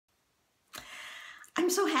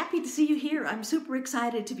so happy to see you here. I'm super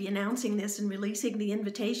excited to be announcing this and releasing the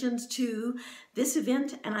invitations to this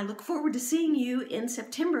event, and I look forward to seeing you in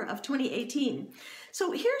September of 2018.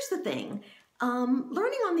 So here's the thing.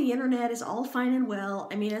 Learning on the internet is all fine and well.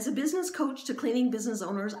 I mean, as a business coach to cleaning business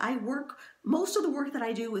owners, most of the work that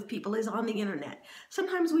I do with people is on the internet.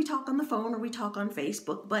 Sometimes we talk on the phone or we talk on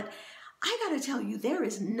Facebook, but I gotta tell you, there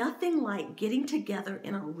is nothing like getting together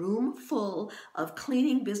in a room full of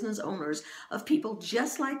cleaning business owners, of people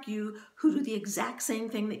just like you who do the exact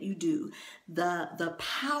same thing that you do. The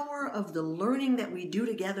power of the learning that we do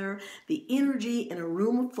together, the energy in a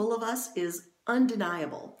room full of us is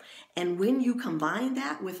undeniable. And when you combine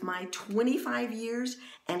that with my 25 years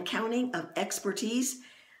and counting of expertise,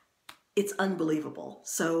 it's unbelievable.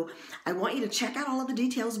 So I want you to check out all of the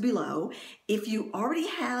details below. If you already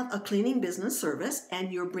have a cleaning business service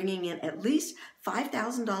and you're bringing in at least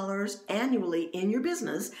 $5,000 annually in your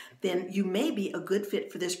business, then you may be a good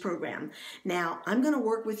fit for this program. Now, I'm going to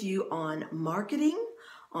work with you on marketing,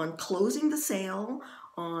 on closing the sale,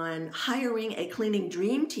 on hiring a cleaning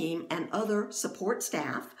dream team and other support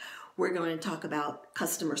staff. We're going to talk about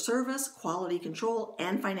customer service, quality control,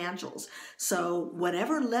 and financials. So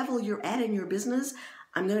whatever level you're at in your business,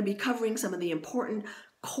 I'm going to be covering some of the important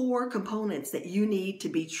core components that you need to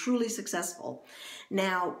be truly successful.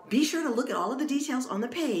 Now, be sure to look at all of the details on the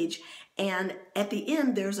page, and at the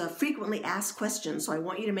end, there's a frequently asked questions, so I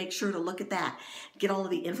want you to make sure to look at that, get all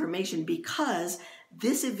of the information, because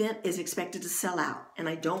this event is expected to sell out, and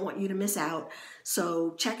I don't want you to miss out.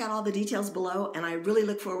 So check out all the details below, and I really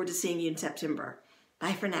look forward to seeing you in September.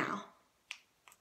 Bye for now.